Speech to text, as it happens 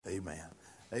Amen.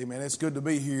 Amen. It's good to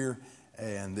be here.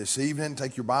 And this evening,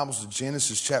 take your Bibles to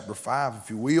Genesis chapter 5,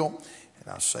 if you will. And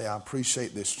I say I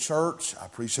appreciate this church. I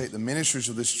appreciate the ministries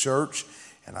of this church.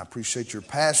 And I appreciate your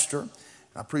pastor.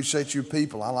 I appreciate you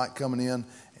people. I like coming in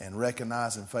and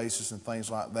recognizing faces and things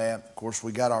like that. Of course,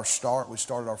 we got our start. We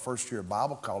started our first year of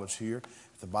Bible college here,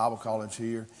 at the Bible college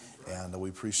here. And we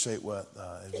appreciate what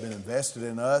has been invested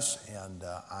in us. And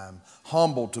I'm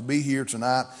humbled to be here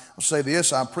tonight. I'll say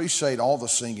this, I appreciate all the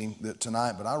singing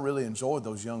tonight, but I really enjoyed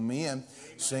those young men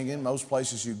singing. Most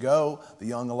places you go, the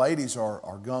young ladies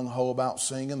are gung-ho about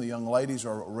singing. The young ladies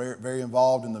are very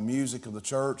involved in the music of the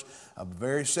church.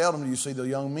 Very seldom do you see the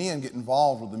young men get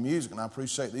involved with the music, and I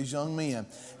appreciate these young men,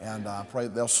 and I pray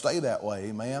that they'll stay that way,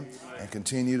 amen, and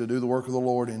continue to do the work of the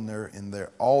Lord in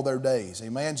their all their days,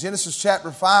 amen. Genesis chapter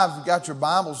 5, if you've got your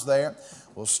Bibles there,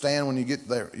 we'll stand when you get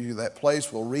there, that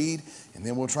place, we'll read, and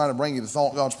then we'll try to bring you the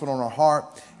thought God's put on our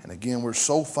heart. And again, we're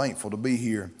so thankful to be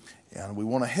here, and we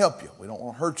want to help you. We don't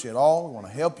want to hurt you at all. We want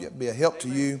to help you, be a help to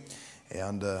you,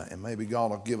 and maybe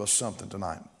God will give us something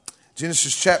tonight.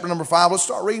 Genesis chapter number 5, let's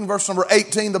start reading verse number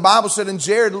 18. The Bible said, and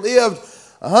Jared lived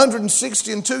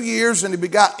 162 years, and he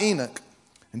begot Enoch.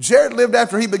 And Jared lived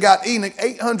after he begot Enoch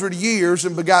 800 years,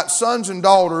 and begot sons and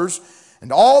daughters.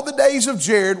 And all the days of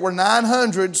Jared were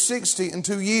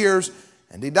 962 years,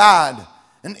 and he died.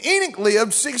 And Enoch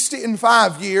lived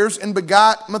 65 years, and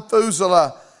begot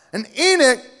Methuselah. And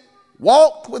Enoch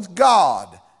walked with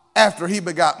God after he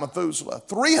begot Methuselah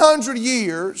 300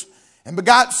 years, and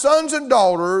begot sons and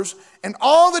daughters. And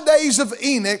all the days of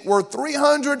Enoch were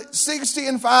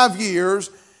 365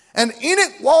 years. And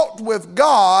Enoch walked with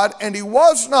God, and he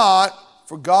was not,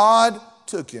 for God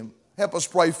took him. Help us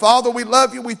pray. Father, we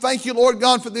love you. We thank you, Lord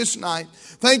God, for this night.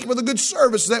 Thank you for the good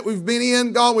service that we've been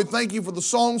in. God, we thank you for the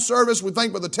song service. We thank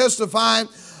you for the testifying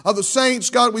of the saints.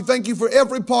 God, we thank you for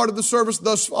every part of the service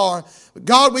thus far. But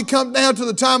God, we come down to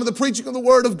the time of the preaching of the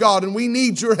Word of God, and we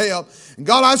need your help. And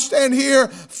God, I stand here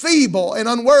feeble and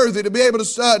unworthy to be able to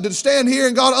stand here,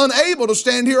 and God, unable to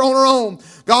stand here on our own.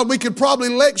 God, we could probably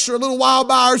lecture a little while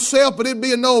by ourselves, but it'd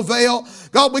be of no avail.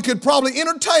 God, we could probably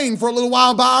entertain for a little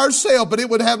while by ourselves, but it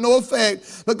would have no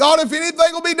effect. But God, if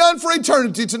anything will be done for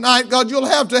eternity tonight, God, you'll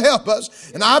have to help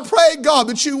us. And I pray, God,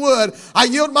 that you would. I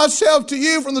yield myself to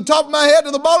you from the top of my head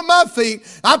to the bottom of my feet.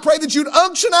 I pray that you'd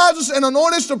unctionize us and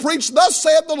anoint us to preach, thus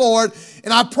saith the Lord.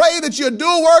 And I pray that you'd do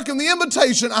a work in the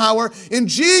invitation hour. In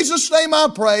Jesus' name I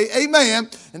pray. Amen.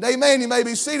 And amen. You may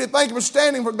be seated. Thank you for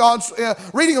standing for God's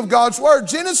reading of God's Word.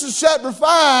 Genesis chapter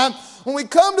 5. When we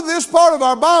come to this part of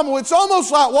our Bible, it's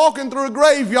almost like walking through a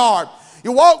graveyard.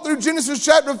 You walk through Genesis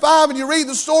chapter 5 and you read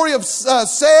the story of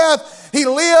Seth. He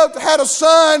lived, had a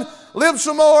son, lived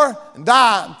some more, and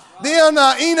died. Then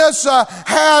Enos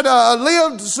had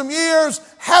lived some years,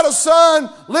 had a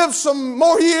son, lived some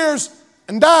more years,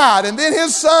 and died. And then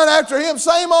his son after him,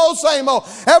 same old, same old.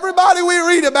 Everybody we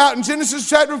read about in Genesis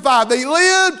chapter 5, they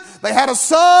lived, they had a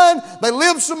son, they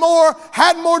lived some more,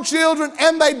 had more children,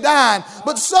 and they died.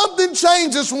 But something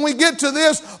changes when we get to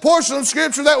this portion of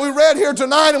Scripture that we read here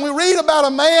tonight, and we read about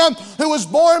a man who was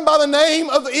born by the name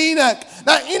of Enoch.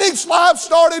 Now, Enoch's life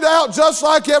started out just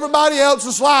like everybody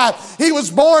else's life. He was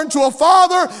born to a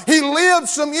father. He lived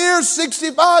some years,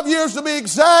 65 years to be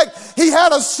exact. He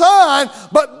had a son,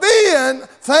 but then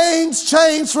things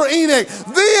changed for Enoch.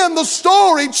 Then the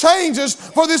story changes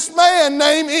for this man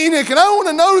named Enoch. And I want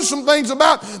to notice some things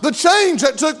about the change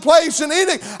that took place in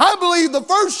Enoch. I believe the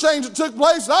first change that took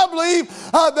place, I believe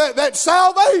that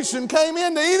salvation came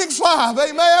into Enoch's life.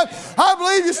 Amen.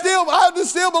 I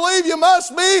still believe you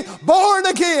must be born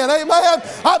again. Amen.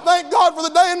 I thank God for the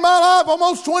day in my life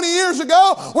almost 20 years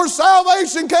ago where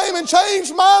salvation came and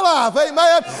changed my life.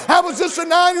 Amen. I was just a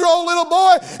 9-year-old little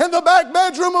boy in the back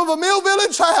bedroom of a Mill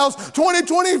Village house,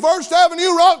 2020 First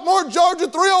Avenue, Rockmore, Georgia,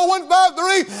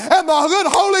 30153, and the good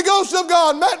Holy Ghost of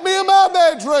God met me in my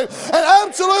bedroom and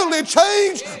absolutely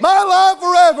changed my life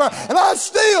forever. And I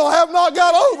still have not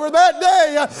got over that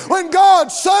day when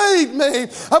God saved me.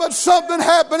 But something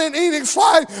happened in Enoch's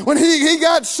life when he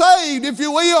got saved, if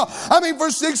you will. I mean,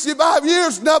 for 65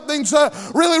 years, nothing's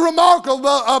really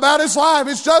remarkable about his life.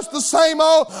 It's just the same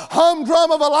old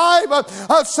humdrum of a life,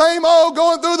 same old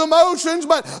going through the motions.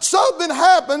 But something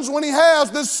happens when he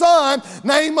has this son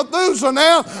named Methuselah.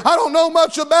 Now, I don't know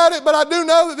much about it, but I do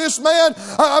know that this man,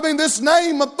 this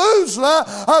name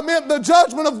Methuselah meant the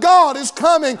judgment of God is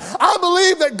coming. I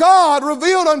believe that God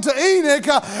revealed unto Enoch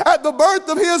at the birth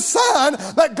of his son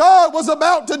that God was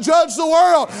about to judge the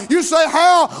world. You say,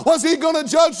 how was he going to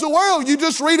judge the world? You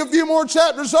just read a few more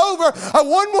chapters over,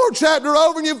 one more chapter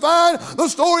over, and you find the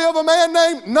story of a man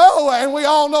named Noah. And we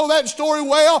all know that story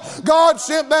well. God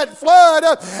sent that flood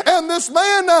And this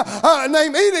man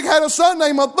named Enoch had a son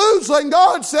named Methuselah, and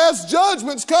God says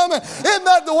judgment's coming. Isn't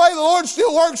that the way the Lord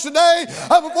still works today?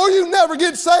 Before you never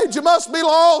get saved, you must be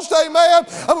lost. Amen.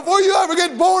 Before you ever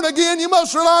get born again, you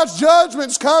must realize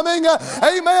judgment's coming.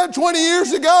 Amen. 20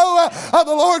 years ago, the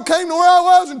Lord came to where I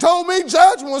was and told me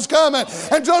judgment was coming.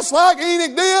 And just like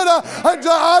Enoch did,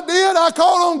 I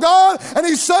called on God, and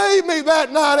He saved me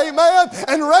that night. Amen.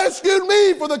 And rescued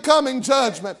me for the coming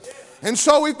judgment. And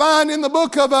so we find in the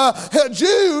book of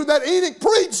Jude that Enoch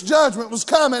preached judgment was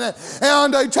coming.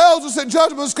 And he tells us that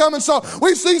judgment was coming. So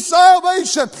we see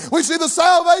salvation. We see the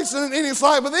salvation in Enoch's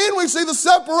life. But then we see the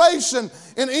separation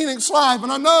in Enoch's life.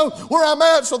 And I know where I'm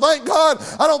at, so thank God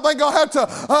I don't think I'll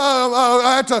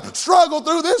have to struggle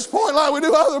through this point like we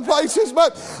do other places.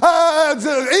 But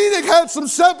Enoch had some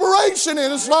separation in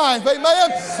his life.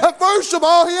 Amen. First of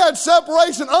all, he had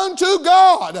separation unto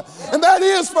God. And that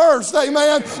is first.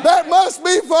 Amen. That must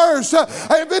be first.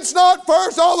 If it's not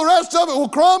first, all the rest of it will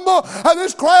crumble.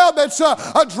 This crowd that's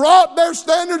dropped their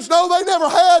standards, no, they never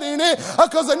had any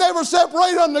because they never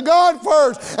separated unto God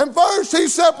first. And first he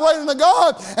separated unto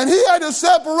God, and he had to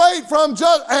separate from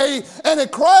just a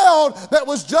crowd that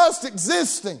was just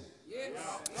existing.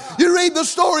 You read the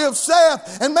story of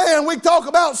Seth, and man, we talk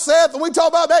about Seth, and we talk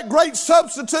about that great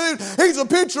substitute. He's a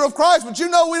picture of Christ, but you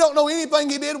know we don't know anything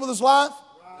he did with his life.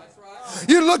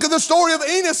 You look at the story of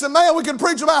Enos, and man, we can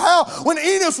preach about how when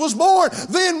Enos was born,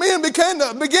 then men began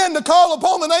to call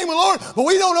upon the name of the Lord. But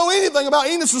we don't know anything about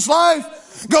Enos'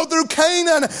 life. Go through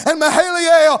Canaan and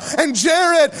Mahalalel and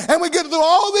Jared, and we get through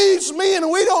all these men,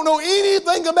 and we don't know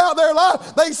anything about their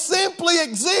life. They simply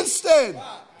existed.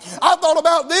 I thought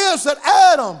about this, that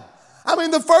Adam,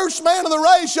 the first man of the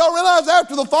race, y'all realize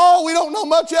after the fall, we don't know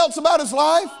much else about his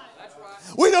life.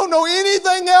 We don't know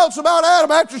anything else about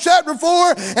Adam. After chapter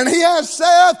 4, and he has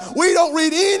Seth, we don't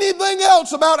read anything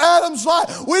else about Adam's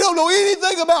life. We don't know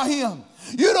anything about him.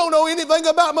 You don't know anything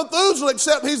about Methuselah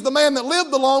except he's the man that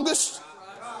lived the longest.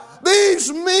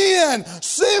 These men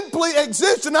simply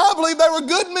existed, and I believe they were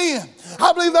good men.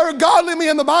 I believe they were godly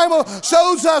men. The Bible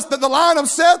shows us that the line of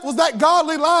Seth was that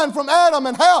godly line from Adam,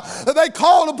 and how that they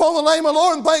called upon the name of the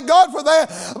Lord, and thank God for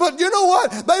that. But you know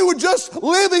what? They were just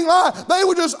living life. They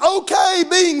were just okay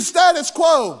being status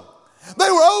quo.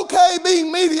 They were okay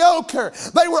being mediocre.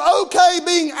 They were okay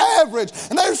being average.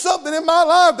 And there's something in my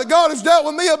life that God has dealt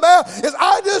with me about, is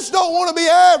I just don't want to be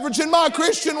average in my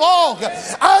Christian walk.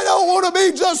 I don't want to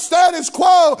be just status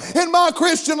quo in my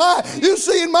Christian life. You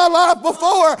see, in my life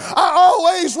before, I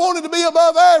always wanted to be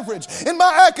above average. In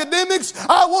my academics,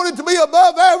 I wanted to be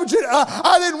above average.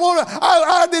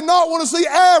 I did not want to see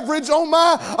average on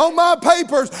my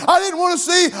papers. I didn't want to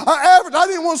see average. I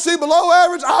didn't want to see below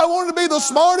average. I wanted to be the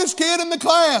smartest kid in the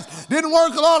class. Didn't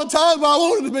work a lot of times, but I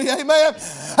wanted to be. Amen.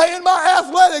 Hey, in my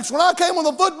athletics, when I came on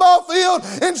the football field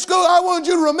in school, I wanted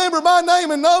you to remember my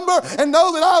name and number and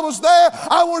know that I was there.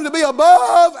 I wanted to be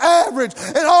above average.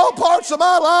 In all parts of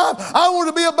my life, I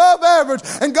wanted to be above average.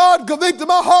 And God convicted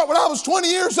my heart when I was 20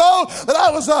 years old that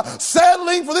I was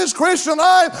settling for this Christian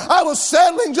life. I was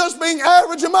settling just being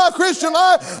average in my Christian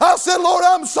life. I said, Lord,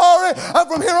 I'm sorry.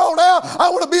 From here on out,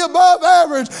 I want to be above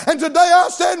average. And today I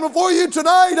stand before you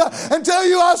tonight and tell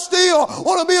you I still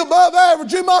want to be above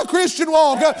average in my Christian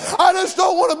walk. I just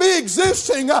don't want to be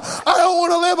existing. I don't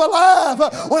want to live a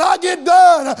life when I get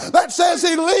done that says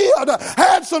he lived,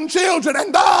 had some children,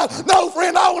 and died. No,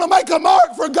 friend, I want to make a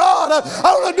mark for God.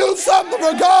 I want to do something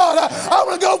for God. I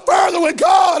want to go further with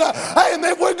God. Hey, and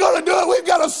if we're going to do it, we've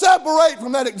got to separate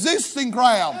from that existing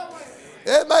crowd.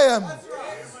 Amen.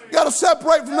 You got to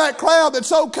separate from that crowd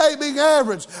that's okay being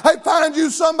average. Hey, find you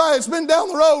somebody that's been down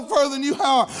the road further than you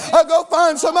are. Go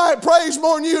find somebody that prays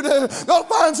more than you do. Go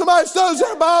find somebody that studies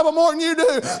their Bible more than you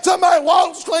do. Somebody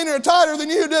walks cleaner and tighter than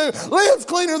you do. Lives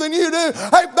cleaner than you do.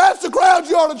 Hey, that's the crowd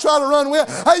you ought to try to run with.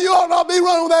 Hey, you ought not be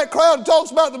running with that crowd that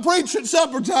talks about the preach at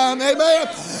supper time. Amen.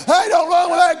 Hey, don't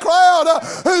run with that crowd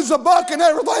who's a bucking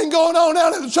everything going on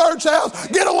out at the church house.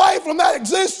 Get away from that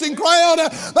existing crowd.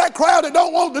 That crowd that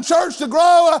don't want the church to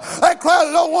grow. That crowd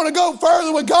that don't want to go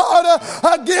further with God,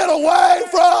 get away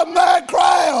from that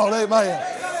crowd. Amen.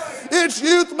 It's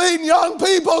youth meeting, young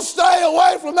people. Stay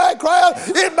away from that crowd.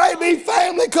 It may be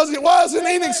family because it was in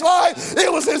Enoch's life.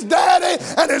 It was his daddy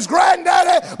and his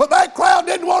granddaddy, but that crowd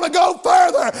didn't want to go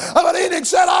further. But Enoch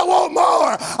said, I want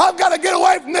more. I've got to get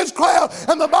away from this crowd.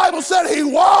 And the Bible said he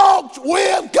walked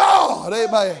with God.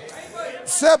 Amen.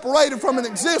 Separated from an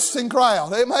existing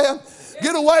crowd. Amen.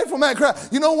 Get away from that crowd.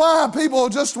 You know why people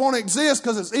just want to exist?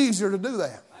 Because it's easier to do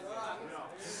that.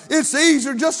 It's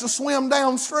easier just to swim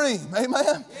downstream.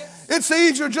 Amen. It's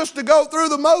easier just to go through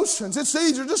the motions. It's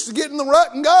easier just to get in the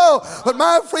rut and go. But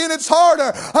my friend, it's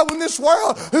harder when this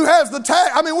world who has the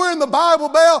we're in the Bible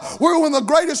Belt. We're one of the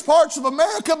greatest parts of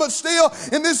America, but still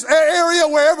in this area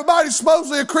where everybody's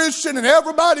supposedly a Christian and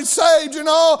everybody's saved, and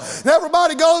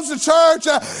everybody goes to church,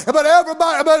 but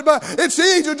it's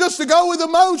easier just to go with the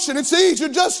motion. It's easier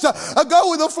just to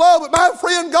go with the flow. But my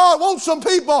friend, God wants some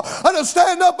people to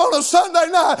stand up on a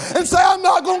Sunday night and say, I'm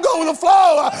not going to go with the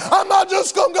flow. I'm not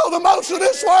just going to go the motion of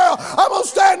this world. I'm going to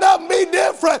stand up and be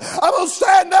different. I'm going to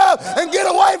stand up and get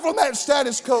away from that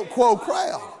status quo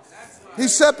crowd.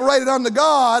 He's separated unto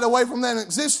God away from that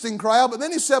existing crowd, but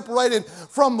then he's separated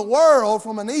from the world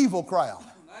from an evil crowd.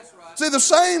 See, the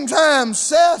same time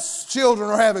Seth's children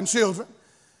are having children,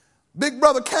 big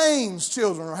brother Cain's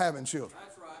children are having children.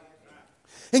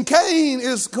 And Cain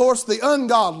is, of course, the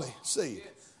ungodly seed.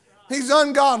 He's the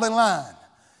ungodly line.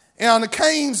 And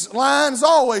Cain's line has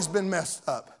always been messed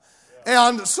up.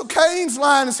 And so Cain's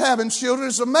line is having children.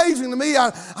 It's amazing to me.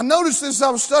 I noticed this as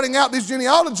I was studying out these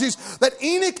genealogies, that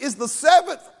Enoch is the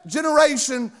 7th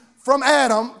generation from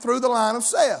Adam through the line of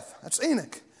Seth. That's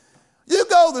Enoch. You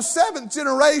go the 7th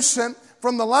generation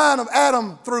from the line of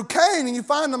Adam through Cain, and you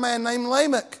find a man named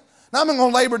Lamech. Now, I'm not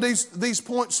going to labor these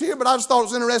points here, but I just thought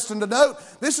it was interesting to note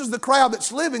this is the crowd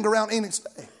that's living around Enoch's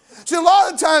day. See, a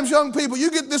lot of times, young people, you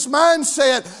get this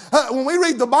mindset, when we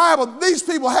read the Bible, these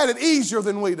people had it easier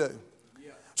than we do.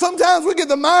 Sometimes we get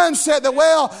the mindset that,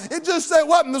 it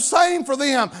wasn't the same for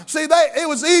them. See, it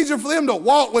was easier for them to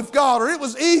walk with God, or it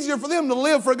was easier for them to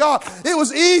live for God. It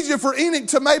was easier for Enoch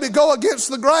to maybe go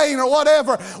against the grain or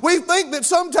whatever. We think that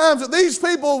sometimes that these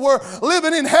people were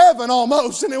living in heaven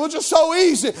almost, and it was just so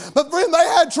easy. But friend, they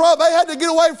had trouble. They had to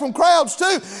get away from crowds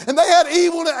too, and they had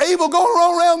evil going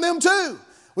on around them too.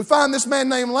 We find this man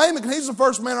named Lamech, and he's the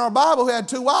first man in our Bible who had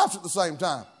 2 wives at the same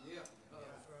time.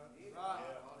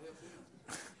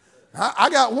 I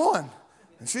got one,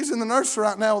 and she's in the nursery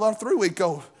right now with our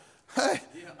 3-week-old. Hey,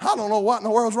 I don't know what in the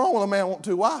world's wrong with a man want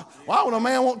 2 wives. Why would a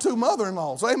man want 2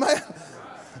 mother-in-laws? Amen.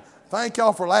 Thank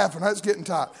y'all for laughing. That's getting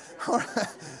tight. All right.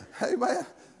 Amen.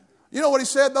 You know what he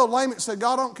said, though? Lamech said,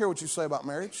 God, I don't care what you say about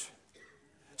marriage.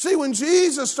 See, when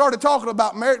Jesus started talking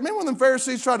about marriage, remember when the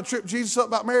Pharisees tried to trip Jesus up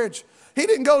about marriage? He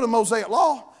didn't go to Mosaic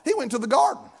law. He went to the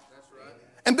garden. That's right.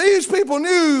 And these people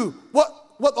knew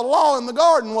what the law in the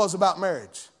garden was about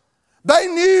marriage. They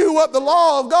knew what the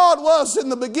law of God was in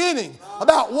the beginning,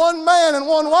 about one man and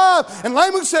one wife. And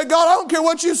Lamech said, God, I don't care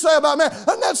what you say about marriage.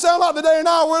 Doesn't that sound like the day and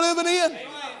hour we're living in?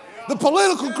 The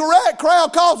political correct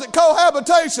crowd calls it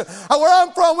cohabitation. Where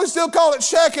I'm from, we still call it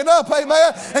shacking up,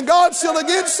 amen. And God's still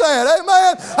against that,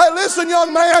 amen. Hey, listen,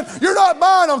 young man, you're not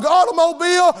buying an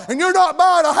automobile and you're not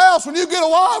buying a house when you get a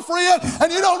wife, friend,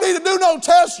 and you don't need to do no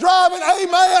test driving,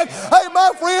 amen. Hey,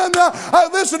 my friend,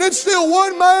 listen, it's still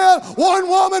one man, one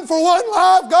woman for one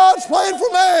life. God's plan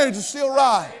for marriage is still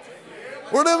right.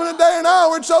 We're living in a day and hour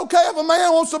where it's okay if a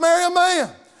man wants to marry a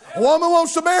man. A woman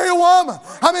wants to marry a woman.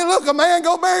 Look, a man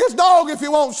go marry his dog if he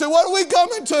wants to. What are we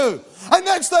coming to? And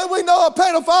next thing we know, a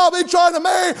pedophile be trying to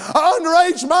marry an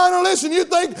underage minor. Listen,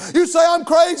 you say I'm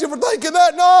crazy for thinking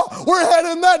that? No, we're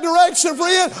headed in that direction,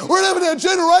 friend. We're living in a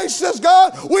generation that's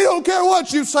God. We don't care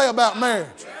what you say about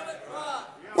marriage.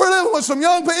 We're living with some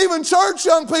young people, even church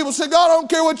young people say, God, I don't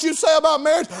care what you say about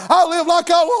marriage. I'll live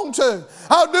like I want to.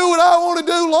 I'll do what I want to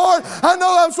do, Lord. I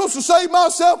know I'm supposed to save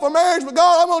myself for marriage, but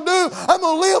God, I'm going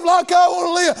to live like I want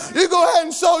to live. You go ahead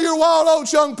and sow your wild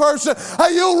oats, young person.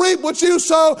 Hey, you'll reap what you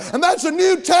sow, and that's a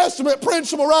New Testament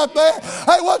principle right there.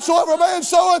 Hey, whatsoever a man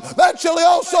soweth, that shall he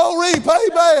also reap.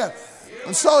 Amen.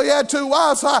 And so he had 2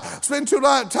 wives. I spent too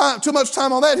much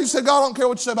time on that. He said, God, I don't care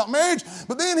what you say about marriage.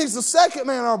 But then he's the 2nd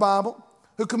man in our Bible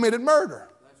who committed murder.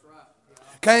 That's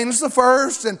right. Cain is the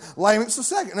first and Lamech's the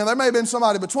second. Now, there may have been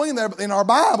somebody between there, but in our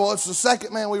Bible, it's the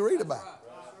 2nd man we read about.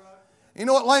 You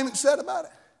know what Lamech said about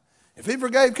it? If he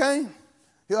forgave Cain,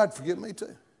 he'll have to forgive me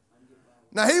too.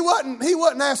 Now, he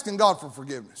wasn't asking God for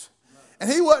forgiveness. And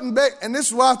he wasn't and this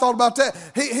is what I thought about that.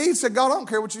 He said, God, I don't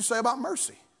care what you say about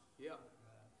mercy.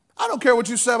 I don't care what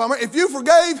you say about mercy. If you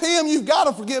forgave him, you've got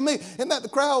to forgive me. Isn't that the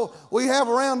crowd we have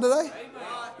around today?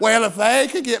 Well, if they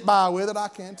could get by with it, I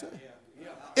can too.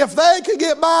 If they could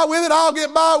get by with it, I'll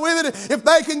get by with it. If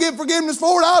they can give forgiveness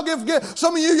for it, I'll give forgiveness.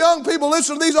 Some of you young people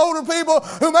listen to these older people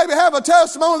who maybe have a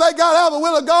testimony. They got out of the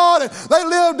will of God and they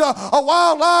lived a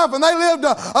wild life and they lived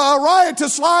a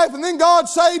riotous life, and then God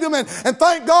saved them, and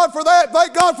thank God for that.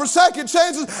 Thank God for second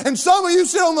chances. And some of you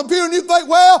sit on the pew and you think,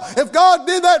 well, if God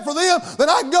did that for them, then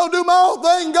I can go do my own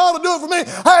thing and God will do it for me.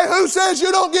 Hey, who says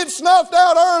you don't get snuffed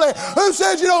out early? Who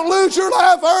says you don't lose your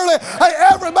life early? Hey,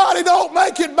 everybody don't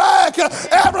make it back.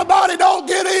 everybody don't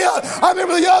get in. I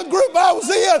remember the young group I was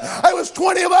in. There was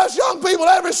 20 of us young people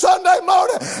every Sunday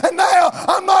morning. And now,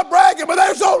 I'm not bragging, but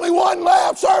there's only one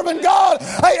left serving God.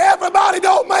 Hey, everybody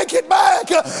don't make it back.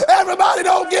 Everybody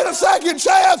don't get a second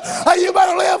chance. Hey, you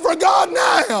better live for God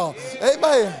now.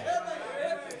 Amen.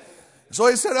 So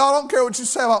he said, I don't care what you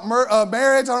say about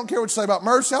marriage. I don't care what you say about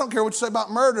mercy. I don't care what you say about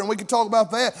murder. And we can talk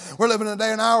about that. We're living in a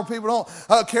day and hour where people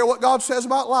don't care what God says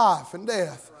about life and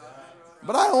death.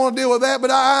 But I don't want to deal with that.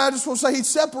 But I just want to say he's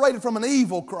separated from an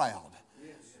evil crowd.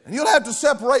 And you'll have to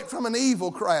separate from an evil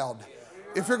crowd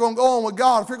if you're going to go on with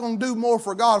God, if you're going to do more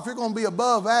for God, if you're going to be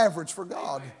above average for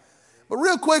God. But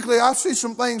real quickly, I see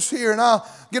some things here, and I'll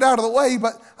get out of the way.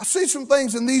 But I see some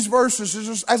things in these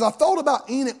verses as I thought about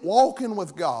Enoch walking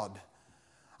with God.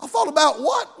 I thought about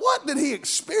what did he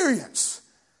experience?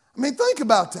 I mean, think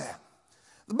about that.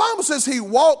 The Bible says he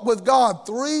walked with God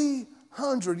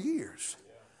 300 years.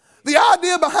 The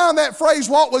idea behind that phrase,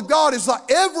 walk with God, is like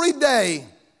every day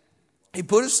he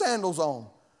put his sandals on.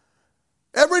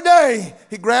 Every day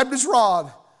he grabbed his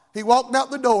rod. He walked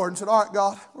out the door and said, all right,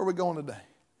 God, where are we going today?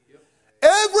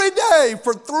 Every day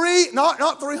for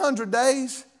not 300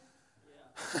 days,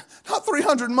 not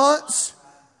 300 months.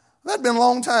 That'd been a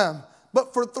long time.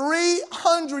 But for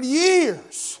 300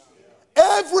 years,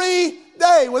 every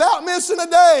day, without missing a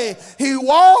day, he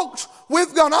walked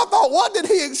with God. And I thought, what did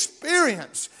he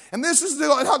experience? And this is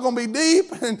not going to be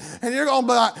deep, and you're going to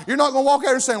be like, you're not going to walk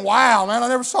out and saying, wow, man, I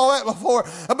never saw that before.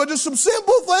 But just some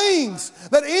simple things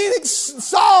that Enoch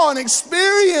saw and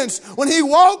experienced when he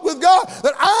walked with God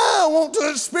that I want to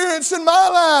experience in my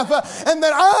life and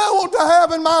that I want to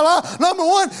have in my life. Number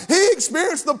one, he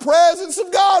experienced the presence of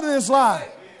God in his life.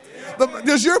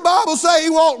 Does your Bible say he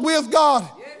walked with God?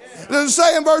 Does it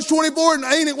say in verse 24, and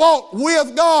Enoch walked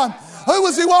with God? Who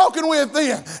was he walking with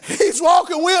then? He's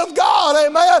walking with God,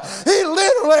 amen. He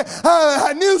literally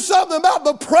knew something about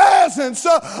the presence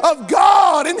of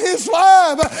God in his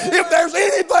life. If there's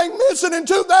anything missing in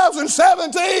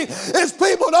 2017, it's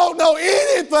people don't know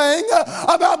anything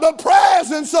about the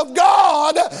presence of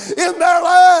God in their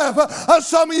life.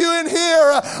 Some of you in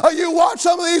here, you watch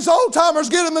some of these old timers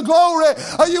getting the glory.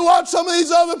 You watch some of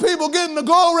these other people getting the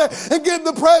glory and getting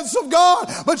the presence of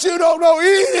God, but you don't know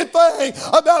anything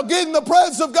about getting the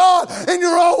presence of God in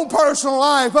your own personal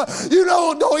life. You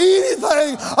don't know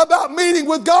anything about meeting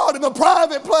with God in the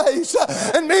private place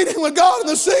and meeting with God in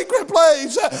the secret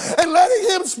place and letting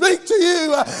Him speak to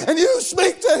you and you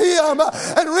speak to Him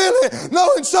and really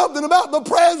knowing something about the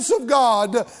presence of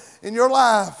God in your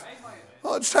life.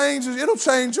 Oh, it'll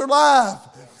change your life.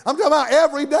 I'm talking about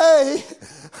every day.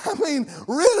 I mean,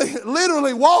 really,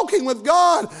 literally walking with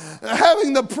God,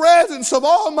 having the presence of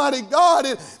Almighty God.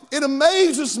 It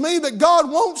amazes me that God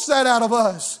wants that out of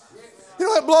us. You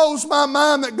know, it blows my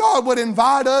mind that God would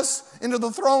invite us into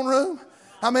the throne room.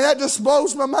 I mean, that just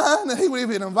blows my mind that He would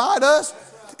even invite us.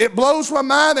 It blows my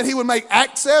mind that He would make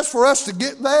access for us to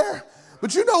get there.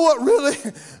 But you know what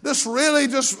this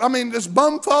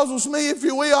bumfuzzles me, if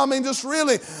you will. I mean, just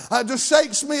really just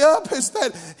shakes me up is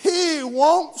that He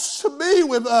wants to be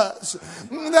with us.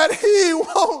 That He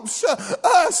wants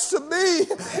us to be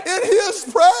in His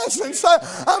presence.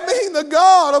 I mean, the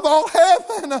God of all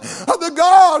heaven, the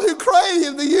God who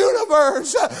created the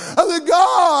universe, the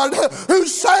God who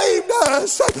saved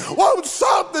us, wants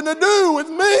something to do with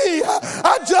me.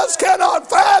 I just cannot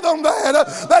fathom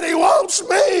that He wants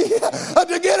me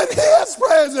to get in His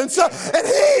presence, and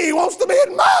He wants to be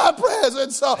in my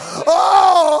presence.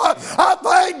 I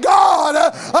thank God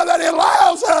that He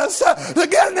allows us to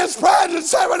get in His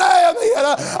presence every now and then.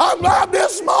 I'm glad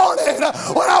this morning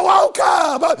when I woke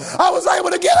up, I was able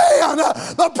to get in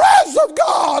the presence of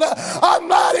God. I'm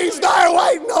glad He's there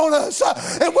waiting on us,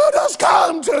 and we'll just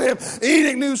come to Him.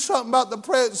 Enoch knew something about the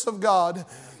presence of God.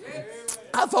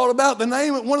 I thought about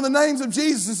one of the names of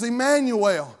Jesus is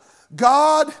Emmanuel,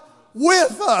 God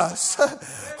with us.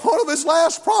 One of His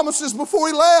last promises before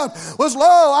He left was, lo,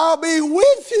 I'll be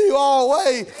with you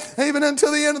always, even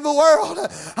until the end of the world.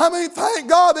 I mean, thank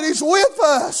God that He's with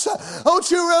us. Don't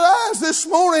you realize this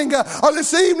morning or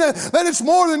this evening that it's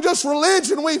more than just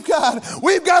religion we've got.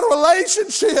 We've got a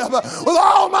relationship with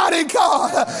Almighty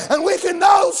God, and we can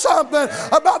know something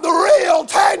about the real,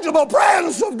 tangible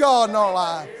presence of God in our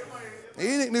life.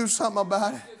 Enoch knew something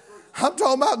about it. I'm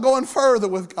talking about going further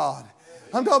with God.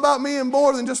 I'm talking about being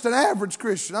more than just an average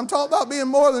Christian. I'm talking about being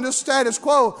more than just status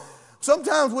quo.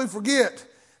 Sometimes we forget.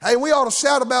 Hey, we ought to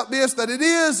shout about this, that it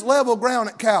is level ground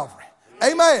at Calvary.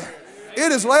 Amen.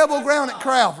 It is level ground at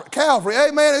Calvary.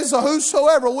 Amen. It's a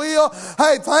whosoever will.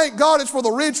 Hey, thank God it's for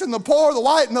the rich and the poor, the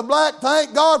white and the black.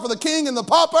 Thank God for the king and the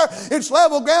pauper. It's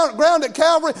level ground at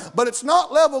Calvary, but it's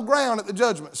not level ground at the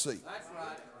judgment seat.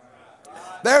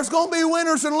 There's going to be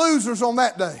winners and losers on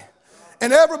that day.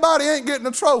 And everybody ain't getting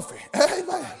a trophy.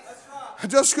 Amen.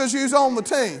 Just because you're on the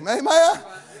team. Amen.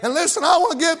 And listen, I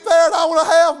want to get there and I want to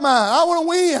have mine. I want to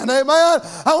win. Amen.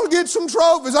 I want to get some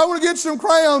trophies. I want to get some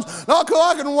crowns. Not because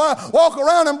I can walk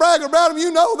around and brag about them.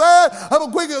 You know that.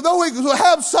 Though we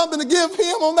have something to give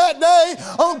him on that day,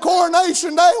 on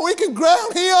coronation day, we can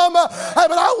crown him. Hey,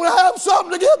 but I want to have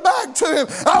something to give back to him.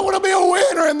 I want to be a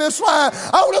winner in this life.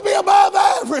 I want to be above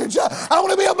average. I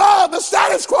want to be above the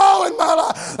status quo in my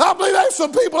life. I believe there's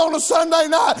some people on a Sunday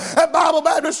night at Bible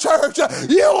Baptist Church.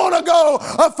 You want to go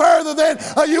further than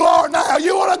you are now.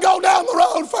 You want to go down the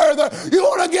road further. You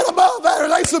want to get above that.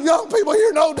 There's some young people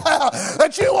here, no doubt,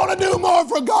 that you want to do more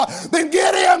for God than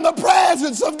get in the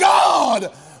presence of God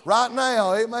right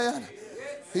now. Amen.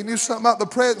 He knew something about the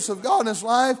presence of God in his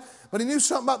life, but he knew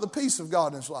something about the peace of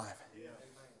God in his life.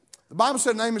 The Bible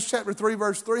said in Amos chapter 3,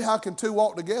 verse 3, how can two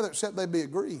walk together except they be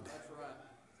agreed?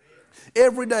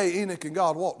 Every day Enoch and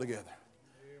God walked together.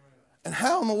 And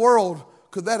how in the world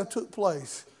could that have took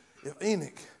place if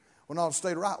Enoch would not have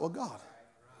stayed right with God?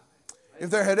 If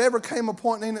there had ever came a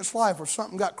point in Enoch's life where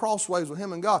something got crossways with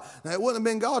him and God, now it wouldn't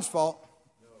have been God's fault.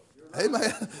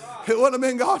 Amen. It wouldn't have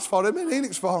been God's fault. It would have been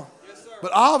Enoch's fault.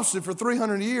 But obviously for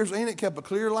 300 years, Enoch kept a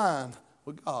clear line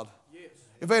with God.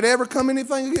 If they'd ever come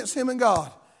anything against him and God,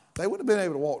 they would have been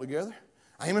able to walk together.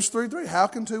 Amos 3:3, how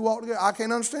can two walk together? I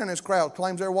can't understand this crowd.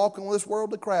 Claims they're walking with this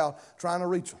worldly crowd trying to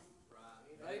reach them.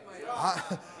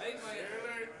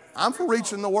 I'm for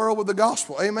reaching the world with the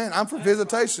gospel. Amen. I'm for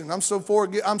visitation. I'm so for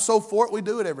it. We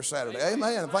do it every Saturday.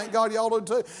 Amen. And thank God y'all do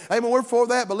too. Amen. We're for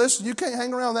that. But listen, you can't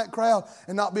hang around that crowd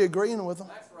and not be agreeing with them.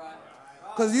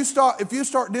 Because if you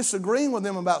start disagreeing with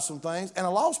them about some things, and a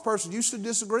lost person you should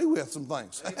disagree with some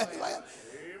things. Amen.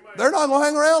 They're not going to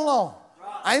hang around long.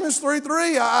 Amos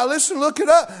 3:3. Listen, look it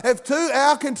up.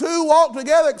 How can two walk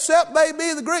together except they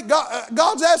be the Greek?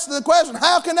 God's asking the question,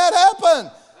 how can that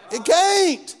happen? It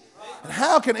can't. And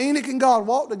how can Enoch and God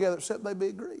walk together except they be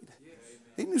agreed?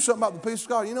 He knew something about the peace of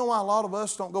God. You know why a lot of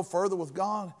us don't go further with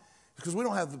God? Because we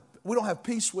don't have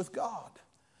peace with God.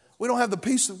 We don't have the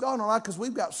peace of God in our life because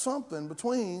we've got something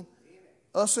between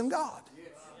us and God.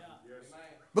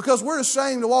 Because we're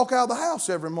ashamed to walk out of the house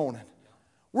every morning.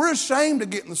 We're ashamed to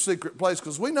get in the secret place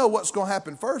because we know what's going to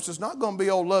happen first. It's not going to be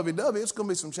old lovey-dovey. It's going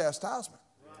to be some chastisement.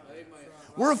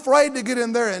 We're afraid to get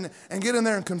in there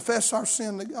and confess our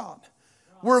sin to God.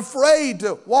 We're afraid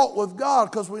to walk with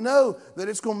God because we know that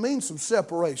it's going to mean some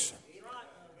separation.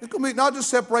 It's going to be not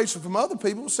just separation from other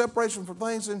people, but separation from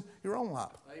things in your own life.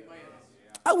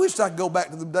 I wish I could go back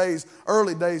to the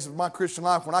early days of my Christian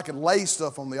life when I could lay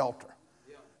stuff on the altar.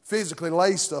 Physically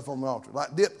lay stuff on the altar,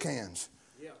 like dip cans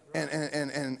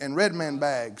and Red Man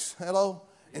bags,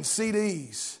 and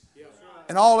CDs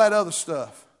and all that other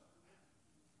stuff.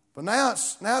 But now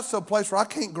it's to a place where I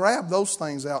can't grab those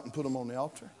things out and put them on the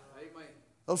altar.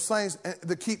 Those things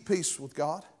that keep peace with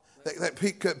God, that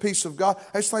peace of God,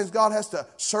 those things God has to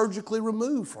surgically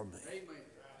remove from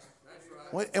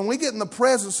me. And we get in the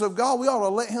presence of God, we ought to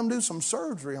let him do some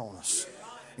surgery on us.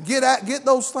 Get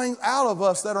those things out of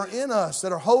us that are in us,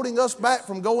 that are holding us back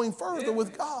from going further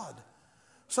with God.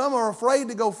 Some are afraid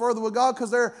to go further with God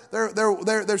because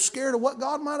they're scared of what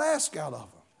God might ask out of them.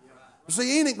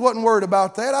 See, Enoch wasn't worried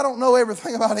about that. I don't know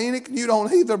everything about Enoch, and you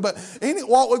don't either, but Enoch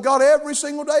walked with God every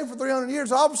single day for 300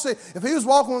 years. Obviously, if he was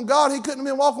walking with God, he couldn't have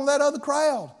been walking with that other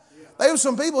crowd. There were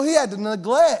some people he had to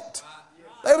neglect.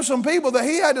 There were some people that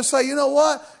he had to say, you know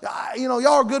what, y'all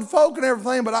are good folk and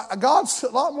everything, but God's a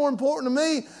lot more important to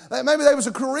me. Maybe there was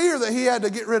a career that he had to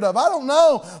get rid of. I don't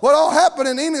know what all happened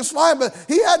in Enoch's life, but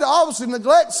he had to obviously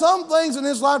neglect some things in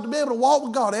his life to be able to walk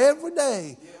with God every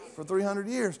day for 300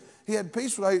 years. He had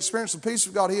peace with God. He experienced the peace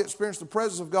of God. He experienced the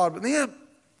presence of God. But then,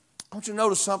 I want you to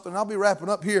notice something. I'll be wrapping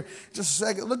up here in just a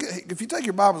second. Look at, if you take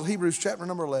your Bible to Hebrews chapter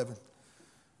number 11.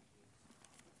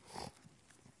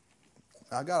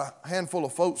 I got a handful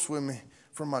of folks with me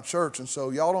from my church, and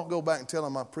so y'all don't go back and tell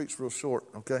them I preach real short,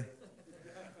 okay?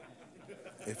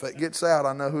 If it gets out,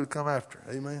 I know who to come after.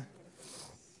 Amen.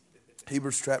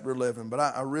 Hebrews chapter 11. But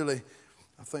I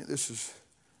think this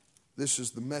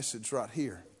is the message right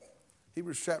here.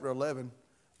 Hebrews chapter 11,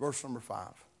 verse number 5.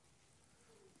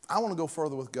 I want to go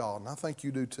further with God, and I think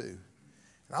you do too. And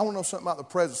I want to know something about the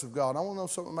presence of God. I want to know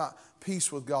something about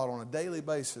peace with God on a daily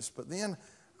basis. But then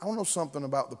I want to know something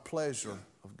about the pleasure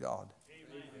of God.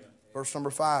 Amen. Verse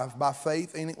number 5. By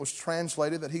faith Enoch was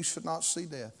translated that he should not see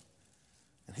death.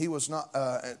 And he was not,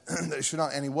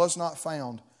 and he was not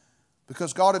found,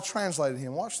 because God had translated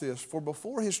him. Watch this. For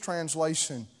before his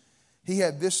translation, he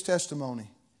had this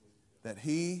testimony, that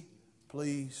he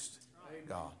pleased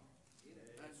God.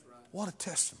 What a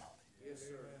testimony.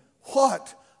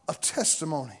 What a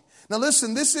testimony. Now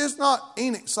listen, this is not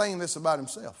Enoch saying this about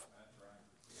himself.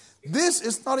 This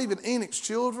is not even Enoch's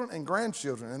children and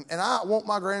grandchildren. And I want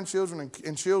my grandchildren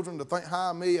and children to think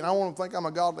high of me, and I want them to think I'm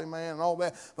a godly man and all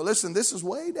that. But listen, this is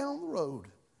way down the road.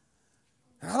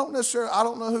 And I don't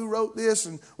know who wrote this,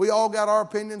 and we all got our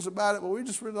opinions about it, but we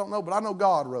just really don't know. But I know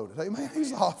God wrote it. Amen.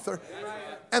 He's the author.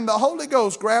 And the Holy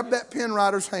Ghost grabbed that pen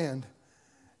writer's hand,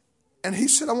 and he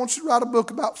said, I want you to write a book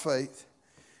about faith.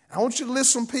 I want you to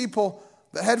list some people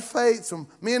that had faith, some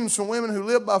men and some women who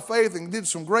lived by faith and did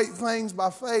some great things by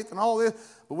faith and all this.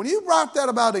 But when you write that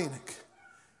about Enoch,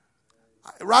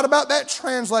 write about that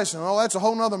translation. Oh, that's a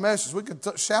whole other message. We could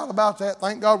shout about that.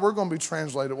 Thank God we're going to be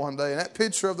translated one day. And that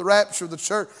picture of the rapture of the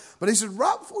church. But he said,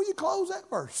 right before you close that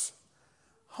verse,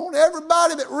 I want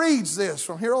everybody that reads this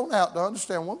from here on out to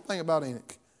understand one thing about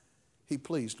Enoch. He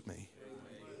pleased me.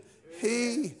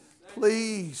 He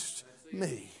pleased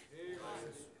me.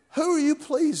 Who are you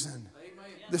pleasing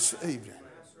this evening?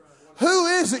 Who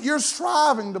is it you're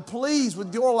striving to please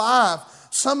with your life?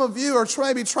 Some of you are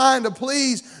maybe trying to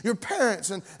please your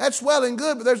parents, and that's well and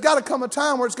good, but there's got to come a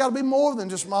time where it's got to be more than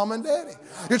just mom and daddy.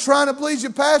 You're trying to please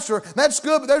your pastor, that's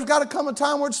good, but there's got to come a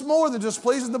time where it's more than just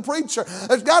pleasing the preacher.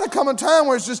 There's got to come a time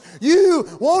where it's just you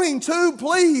wanting to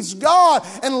please God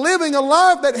and living a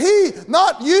life that He,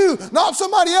 not you, not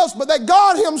somebody else, but that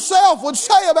God Himself would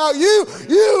say about you,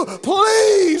 you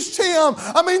pleased Him.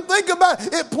 I mean, think about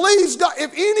it. It pleased God.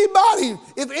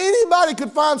 If anybody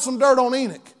could find some dirt on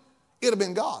Enoch, it'd have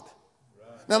been God.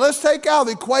 Now let's take out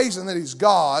the equation that He's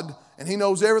God and He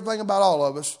knows everything about all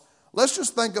of us. Let's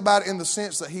just think about it in the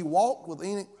sense that He walked with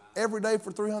Enoch every day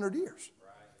for 300 years.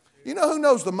 You know who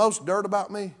knows the most dirt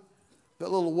about me? That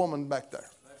little woman back there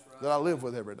that I live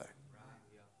with every day.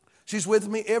 She's with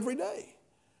me every day.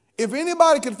 If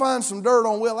anybody could find some dirt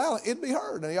on Will Allen, it'd be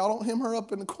her. Now y'all don't hem her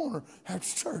up in the corner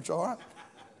after church, all right?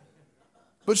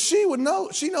 But she would know.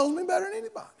 She knows me better than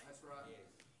anybody.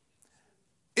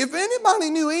 If anybody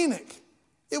knew Enoch,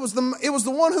 it was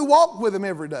the one who walked with him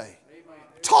every day.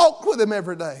 Talked with him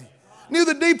every day. Knew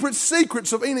the deepest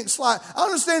secrets of Enoch's life. I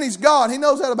understand he's God. He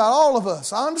knows that about all of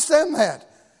us. I understand that.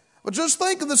 But just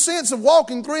think of the sense of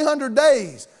walking 300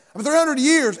 days, 300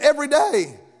 years every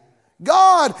day.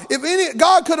 God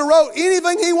could have wrote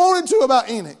anything He wanted to about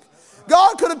Enoch.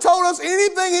 God could have told us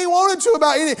anything He wanted to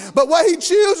about Enoch. But what He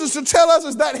chooses to tell us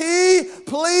is that He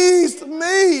pleased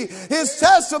me. His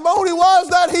testimony was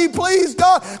that He pleased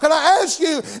God. Can I ask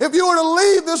you, if you were to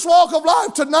leave this walk of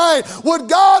life tonight, would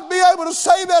God be able to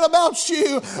say that about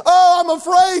you? Oh, I'm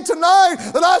afraid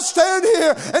tonight that I stand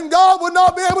here and God would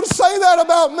not be able to say that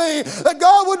about me. That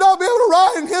God would not be able to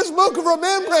write in His book of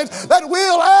remembrance that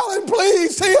Will Allen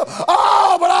pleased Him.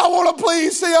 Oh, but I want to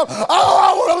please Him. Oh,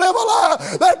 I want to live a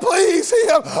life that pleases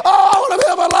Him. Oh, I want to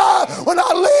live a life when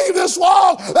I leave this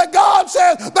walk that God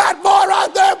says, that boy right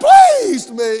there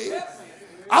pleased me.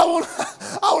 I want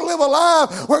to live a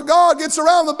life where God gets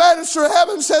around the banister of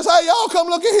heaven and says, hey, y'all come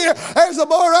look at here. There's a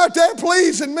boy right there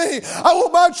pleasing me. I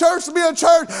want my church to be a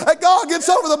church that God gets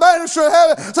over the banister of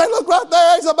heaven and say, look right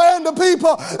there, there's a band of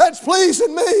people that's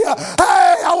pleasing me.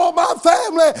 Hey, I want my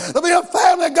family to be a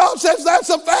family. God says that's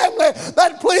a family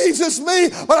that pleases me.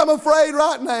 But I'm afraid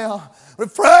right now,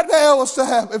 if right now was to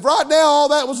happen, if right now all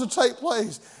that was to take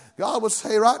place, God would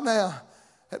say right now,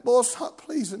 that boy's not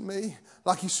pleasing me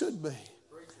like he should be.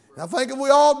 And I think if we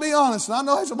all be honest, and I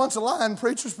know there's a bunch of lying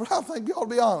preachers, but I think you ought to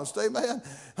be honest, amen.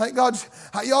 Thank God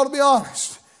you ought to be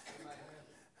honest.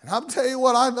 And I'm telling you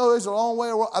what, I know there's a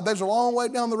long way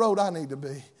down the road I need to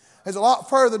be. There's a lot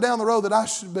further down the road that I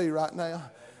should be right now.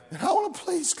 And I want to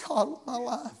please God with my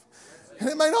life. And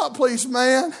it may not please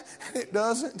man, and it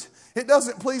doesn't. It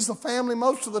doesn't please the family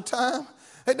most of the time.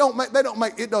 It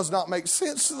does not make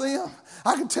sense to them.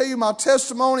 I can tell you my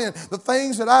testimony and the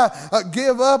things that I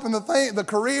give up and the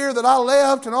career that I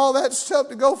left and all that stuff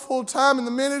to go full time in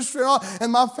the ministry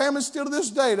and my family still to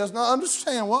this day does not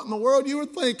understand what in the world you were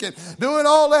thinking doing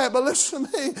all that. But listen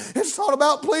to me, it's not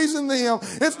about pleasing them.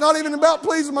 It's not even about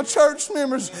pleasing my church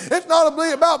members. It's not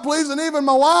about pleasing even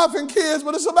my wife and kids,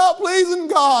 but it's about pleasing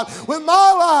God with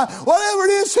my life. Whatever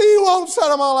it is He wants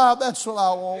out of my life, that's what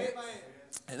I want.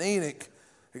 And Enoch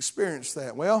experienced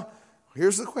that. Well,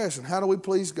 here's the question. How do we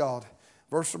please God?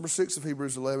 Verse number 6 of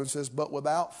Hebrews 11 says, but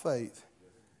without faith,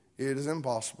 it is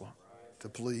impossible to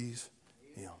please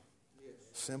Him.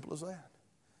 Simple as that.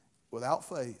 Without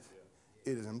faith,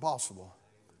 it is impossible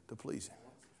to please Him.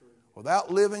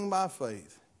 Without living by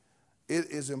faith, it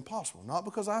is impossible. Not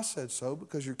because I said so,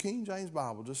 because your King James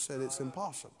Bible just said it's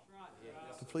impossible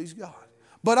to please God.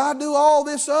 But I do all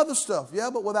this other stuff.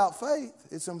 Yeah, but without faith,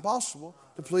 it's impossible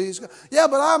to please God. Yeah,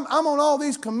 but I'm on all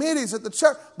these committees at the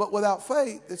church. But without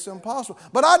faith, it's impossible.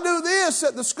 But I do this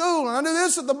at the school, and I do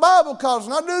this at the Bible college,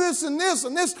 and I do this and this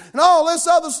and this and all this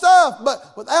other stuff.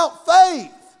 But without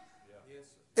faith,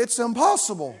 it's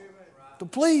impossible to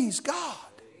please God.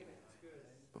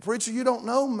 But preacher, you don't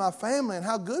know my family and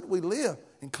how good we live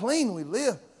and clean we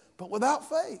live. But without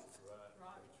faith.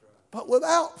 But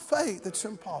without faith, it's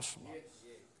impossible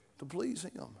to please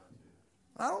Him.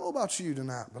 I don't know about you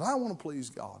tonight, but I want to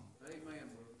please God.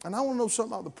 And I want to know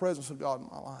something about the presence of God in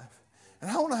my life.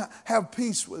 And I want to have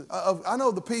peace with, I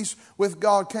know the peace with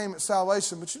God came at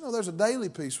salvation, but you know there's a daily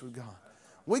peace with God.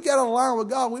 We get out of line with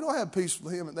God, we don't have peace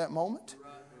with Him at that moment.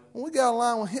 When we get out of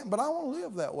line with Him, but I want to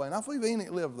live that way. And I believe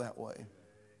Enoch lived that way.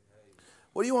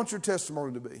 What do you want your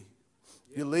testimony to be?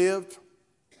 You lived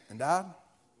and died?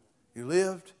 You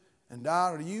lived and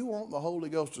died? Or do you want the Holy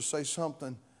Ghost to say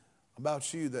something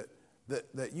about you that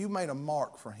you made a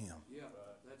mark for Him? Yeah,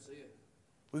 that's it.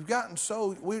 We've got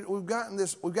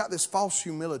this false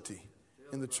humility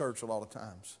in the church a lot of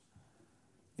times.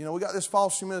 You know, we got this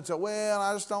false humility. Well,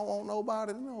 I just don't want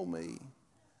nobody to know me.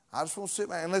 I just want to sit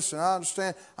back and listen. I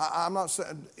understand. I'm not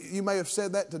saying you may have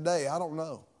said that today. I don't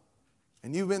know.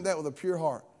 And you've meant that with a pure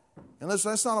heart. And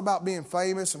listen, it's not about being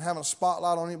famous and having a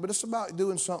spotlight on you, but it's about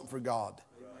doing something for God.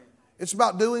 It's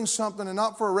about doing something, and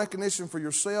not for a recognition for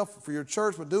yourself, for your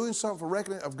church, but doing something for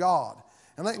recognition of God.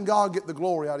 And letting God get the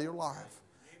glory out of your life.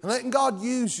 And letting God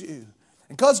use you.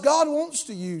 And because God wants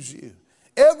to use you.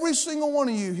 Every single one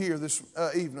of you here this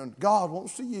evening, God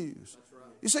wants to use.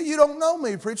 You say, you don't know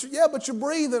me, preacher. Yeah, but you're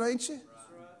breathing, ain't you?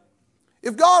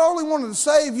 If God only wanted to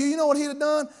save you, you know what He'd have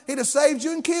done? He'd have saved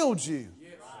you and killed you.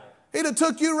 He'd have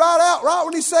took you right out, right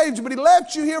when He saved you, but He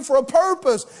left you here for a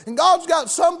purpose. And God's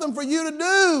got something for you to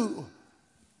do.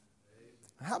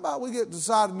 How about we get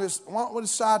decided this? Why don't we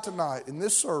decide tonight in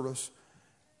this service?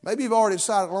 Maybe you've already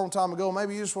decided a long time ago.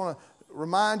 Maybe you just want to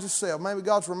remind yourself. Maybe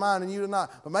God's reminding you tonight.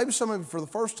 But maybe some of you for the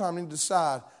first time need to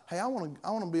decide, hey, I want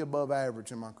to be above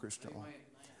average in my Christian life.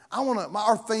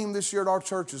 Our theme this year at our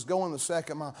church is going the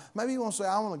second mile. Maybe you want to say,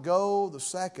 I want to go the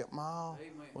second mile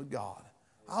with God.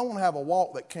 I want to have a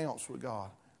walk that counts with God.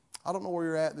 I don't know where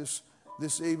you're at this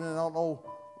evening. I don't know.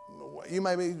 You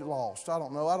may be lost. I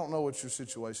don't know. I don't know what your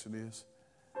situation is.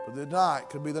 But the night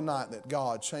could be the night that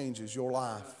God changes your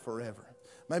life forever.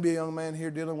 Maybe a young man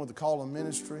here dealing with the call of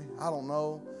ministry. I don't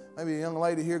know. Maybe a young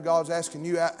lady here, God's asking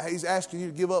you, He's asking you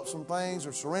to give up some things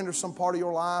or surrender some part of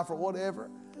your life or whatever.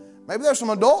 Maybe there's some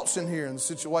adults in here in the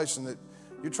situation that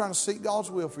you're trying to seek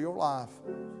God's will for your life.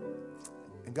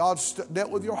 And God's dealt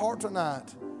with your heart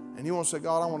tonight. And you want to say,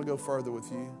 God, I want to go further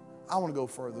with you. I want to go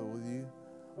further with you.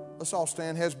 Let's all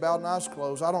stand, heads bowed and eyes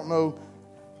closed. I don't know.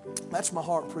 That's my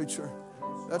heart, preacher.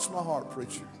 That's my heart,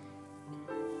 preacher.